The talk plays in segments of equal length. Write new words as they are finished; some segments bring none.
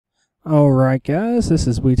Alright guys, this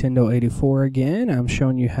is Weetendo84 again. I'm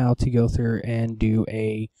showing you how to go through and do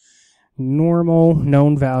a normal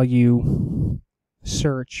known value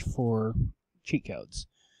search for cheat codes.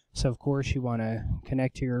 So of course you want to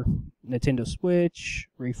connect to your Nintendo Switch,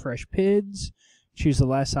 refresh PIDs, choose the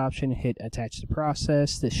last option, hit attach to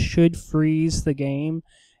process. This should freeze the game.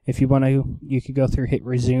 If you want to, you could go through, hit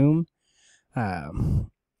resume.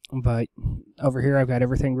 But over here I've got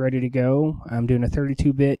everything ready to go. I'm doing a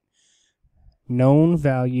 32-bit known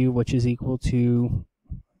value, which is equal to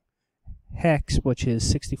hex, which is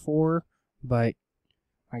 64, but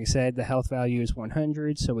like I said, the health value is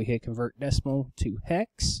 100, so we hit convert decimal to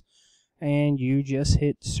hex, and you just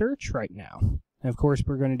hit search right now. And of course,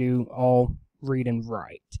 we're going to do all read and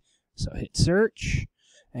write. So hit search,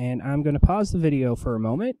 and I'm going to pause the video for a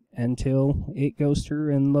moment until it goes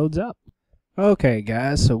through and loads up. Okay,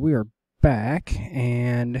 guys, so we are back,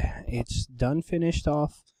 and it's done finished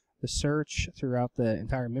off the search throughout the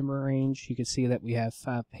entire memory range. You can see that we have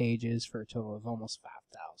 5 pages for a total of almost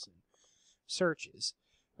 5,000 searches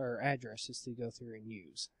or addresses to go through and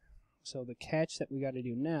use. So the catch that we got to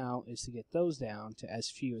do now is to get those down to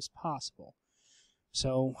as few as possible.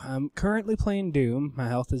 So I'm currently playing Doom. My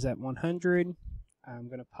health is at 100. I'm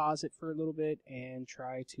going to pause it for a little bit and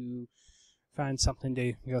try to find something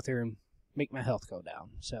to go through and make my health go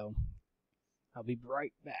down. So I'll be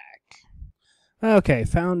right back. Okay,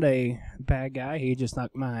 found a bad guy. He just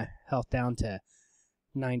knocked my health down to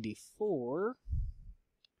 94.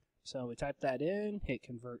 So we type that in, hit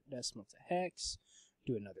convert decimal to hex,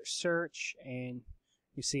 do another search, and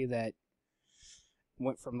you see that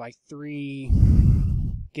went from like 3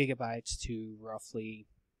 gigabytes to roughly,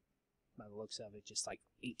 by the looks of it, just like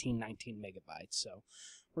 18, 19 megabytes. So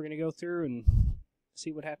we're going to go through and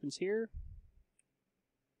see what happens here.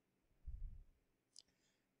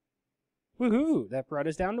 Woohoo! That brought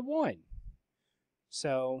us down to 1.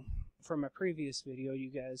 So, from my previous video, you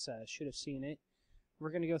guys should have seen it. We're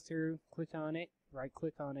going to go through, click on it,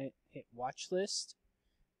 right-click on it, hit Watch List,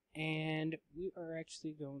 and we are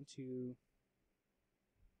actually going to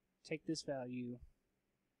take this value.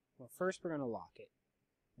 Well, first we're going to lock it,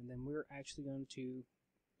 and then we're actually going to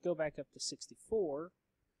go back up to 64,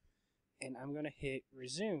 and I'm going to hit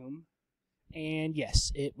Resume, and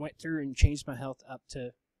yes, it went through and changed my health up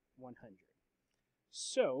to 100.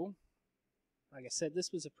 So, like I said,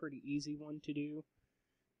 this was a pretty easy one to do.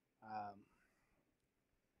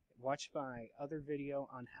 Watch my other video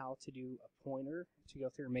on how to do a pointer to go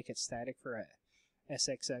through and make it static for a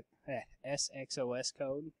SXOS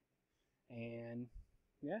code. And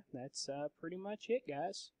yeah, that's pretty much it,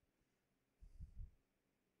 guys.